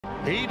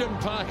Eden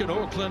Park in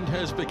Auckland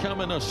has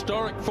become an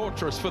historic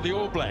fortress for the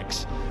All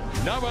Blacks.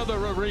 No other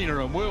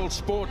arena in world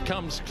sport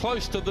comes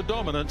close to the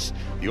dominance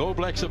the All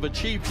Blacks have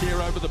achieved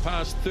here over the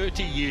past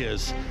 30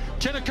 years.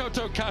 Tēnā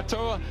koutou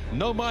katoa,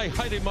 no mai,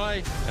 haere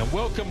mai, and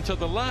welcome to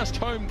the last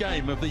home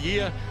game of the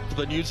year for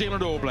the New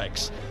Zealand All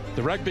Blacks.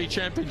 The Rugby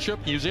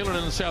Championship, New Zealand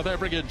and South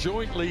Africa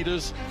joint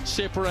leaders,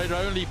 separated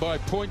only by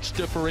points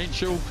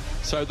differential,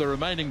 so the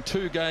remaining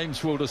two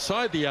games will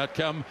decide the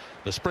outcome.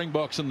 The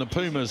Springboks and the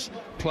Pumas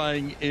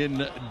playing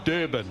in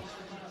Durban.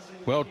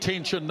 Well,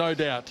 tension no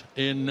doubt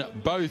in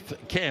both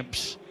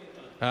camps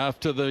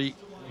after the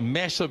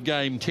massive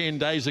game 10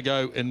 days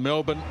ago in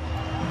Melbourne.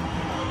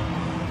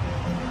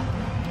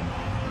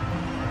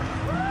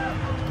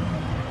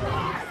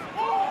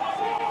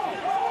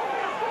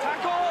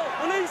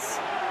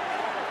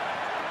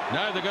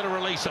 No, they're going to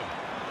release him.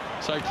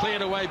 So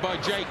cleared away by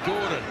Jake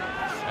Gordon.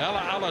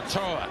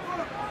 Alatoa,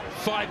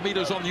 5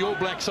 metres on the All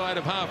Black side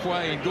of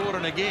halfway, and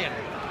Gordon again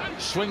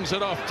swings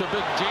it off to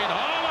Big Jen.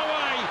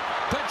 Holloway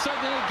puts it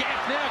in the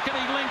gap. Now can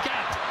he link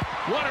up?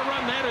 What a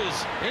run that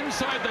is.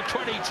 Inside the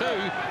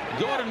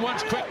 22. Gordon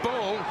wants quick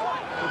ball.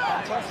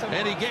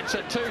 And he gets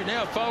it too.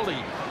 Now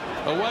Foley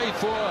away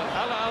for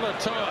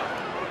Alatoa.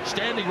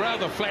 Standing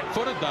rather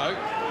flat-footed though.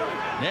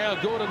 Now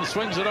Gordon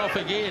swings it off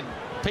again.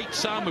 Pete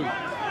Samu.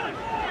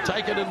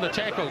 Taken in the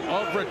tackle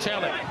of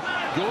Retallick.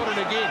 Gordon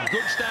again.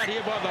 Good start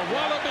here by the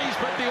Wallabies,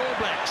 but the All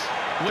Blacks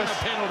win a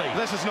penalty.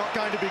 This is not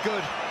going to be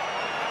good.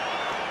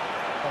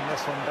 On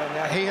this one, Ben,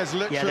 yeah. He has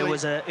literally there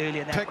was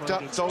earlier picked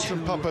up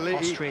Dalton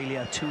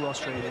Papali'i. Two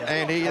Australia.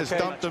 And he has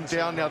dumped them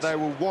down. Now they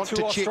will want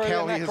to check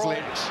how he has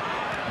left.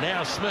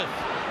 Now Smith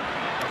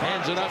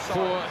hands it up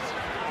for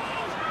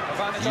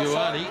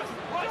Ioane.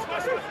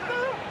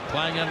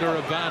 Playing under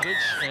advantage,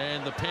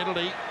 and the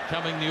penalty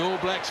coming the All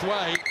Blacks'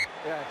 way.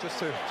 Yeah,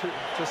 just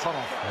on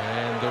off.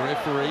 And the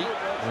referee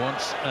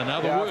wants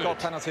another word. I've got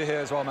penalty here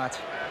as well, Matt.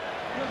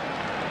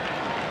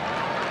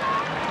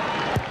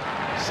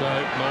 So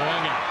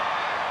Mo'unga,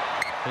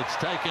 it's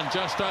taken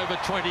just over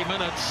 20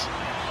 minutes,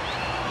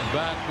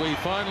 but we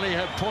finally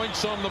have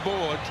points on the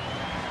board,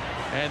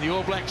 and the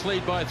All Blacks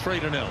lead by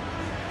 3-0.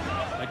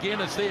 Again,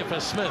 it's there for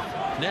Smith.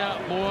 Now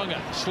Mo'unga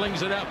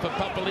slings it out for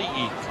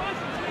Papali'i.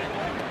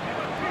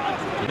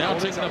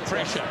 Mounting the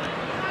pressure.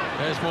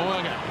 As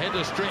Mo'unga had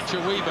to stretch a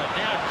wee bit.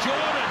 Now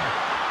Jordan!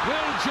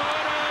 Will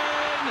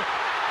Jordan!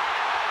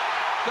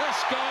 This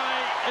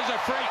guy is a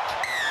freak.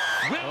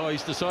 Oh,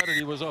 he's decided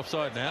he was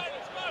offside now.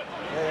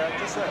 Yeah,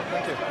 just there.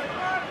 Thank you.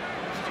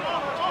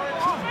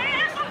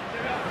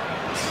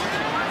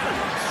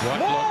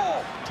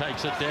 Whitelock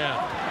takes it down.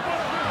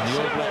 And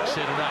the All Blacks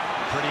set it up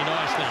pretty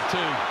nicely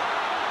too.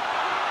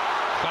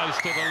 Close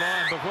to the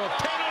line before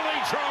penalty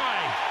try.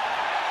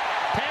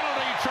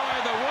 Penalty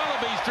try. The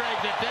Wallabies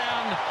dragged it down.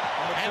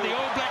 And the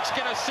All Blacks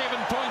get a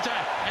 7-pointer,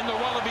 and the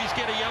Wallabies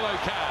get a yellow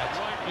card.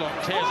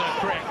 Whitelock has a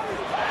crack.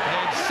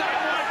 And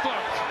Sam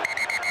Whitelock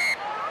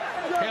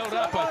held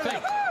up, I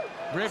think.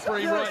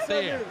 Referee right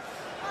there.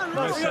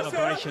 No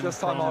celebration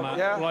from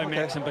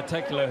Lomax in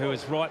particular, who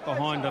is right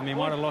behind him. He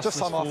might have lost his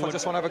forward. I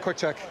just want to have a quick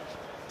check.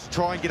 To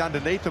try and get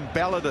underneath him,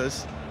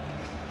 Balladers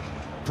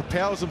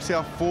propels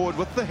himself forward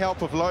with the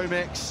help of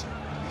Lomax.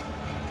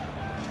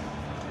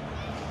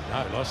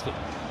 No, lost it.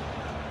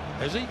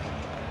 Has he?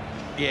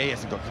 Yeah, he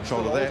hasn't got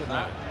control of that.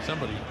 No,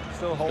 somebody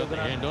still got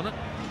their hand on it.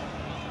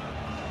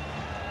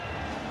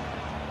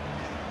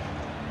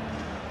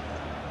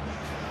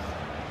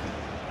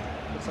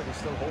 Looks like he's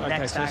still holding.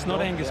 Okay, so it's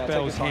not Angus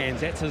Bell's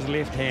hands. That's his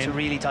left hand, it's a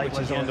really tight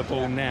which is on the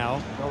ball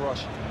now. No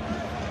rush.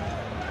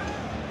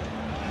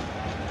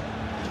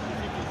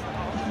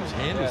 Whose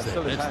hand is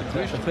that? That's the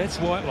question. If that's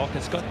Whitelock,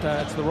 it's got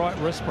it's the right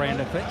wristband.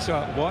 If that's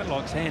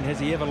Whitelock's hand, has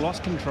he ever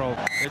lost control?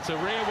 It's a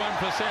rare one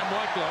for Sam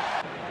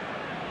Whitelock.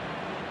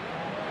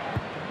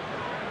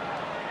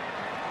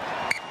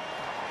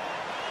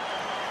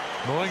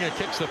 Mo'unga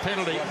kicks the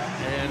penalty,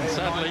 and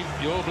suddenly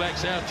the All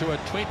Blacks out to a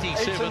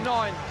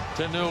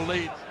 27-0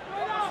 lead.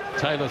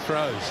 Taylor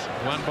throws,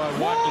 won by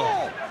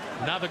Whitelock.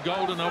 Another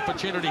golden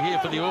opportunity here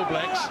for the All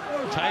Blacks.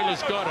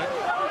 Taylor's got it,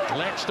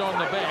 latched on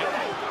the back,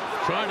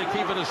 trying to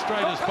keep it as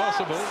straight as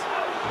possible.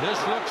 This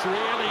looks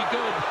really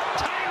good.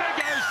 Taylor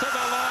goes to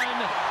the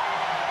line.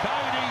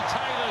 Cody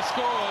Taylor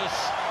scores.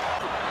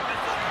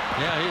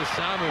 Now here's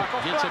Samu,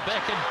 gets it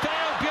back, and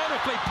Bale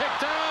beautifully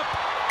picked up.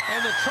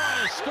 And the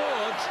try is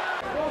scored.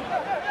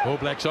 All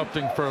Blacks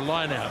opting for a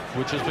line-out,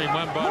 which has been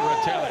won by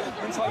Retallick.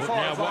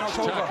 Now watch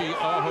Taki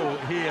Aho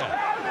here.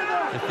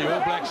 If the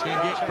All Blacks can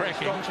get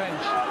cracking. Don't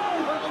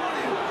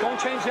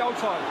change the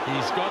outside.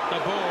 He's got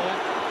the ball.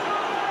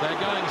 They're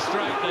going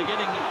straight. They're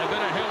getting a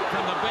bit of help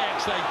from the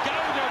backs. They go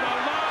to the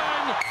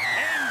line,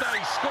 and they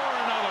score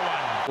another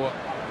one. For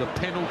the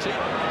penalty.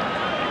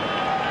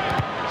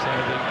 So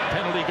the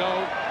penalty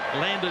goal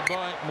landed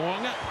by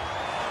Mo'unga.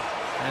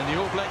 And the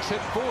All Blacks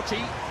hit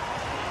 40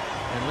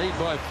 and lead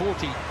by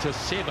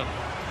 40-7.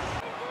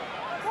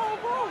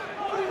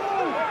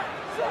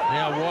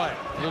 Now White,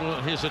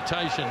 little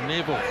hesitation.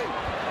 Neville,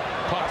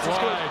 pop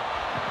wide.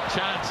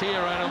 Chance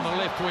here right on the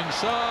left wing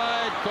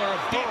side. kick or a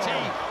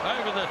ditty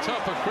over the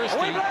top of Christie.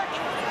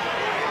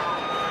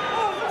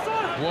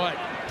 White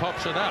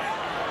pops it up.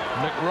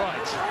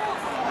 McWright.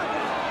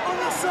 On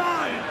the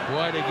side.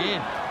 White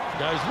again.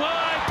 Goes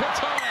wide.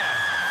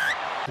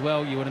 Pattaya.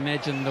 Well, you would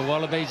imagine the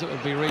Wallabies, it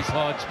would be Reece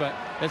Hodge, but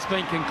it's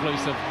been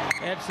conclusive.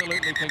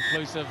 Absolutely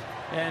conclusive.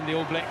 And the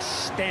All Blacks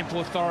stamp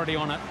authority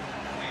on it.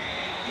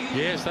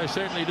 Yes, they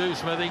certainly do,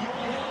 Smithy.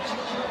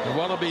 The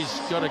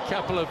Wallabies got a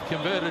couple of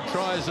converted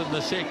tries in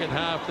the second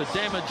half. The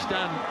damage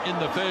done in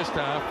the first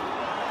half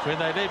when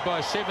they led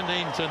by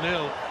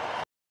 17-0.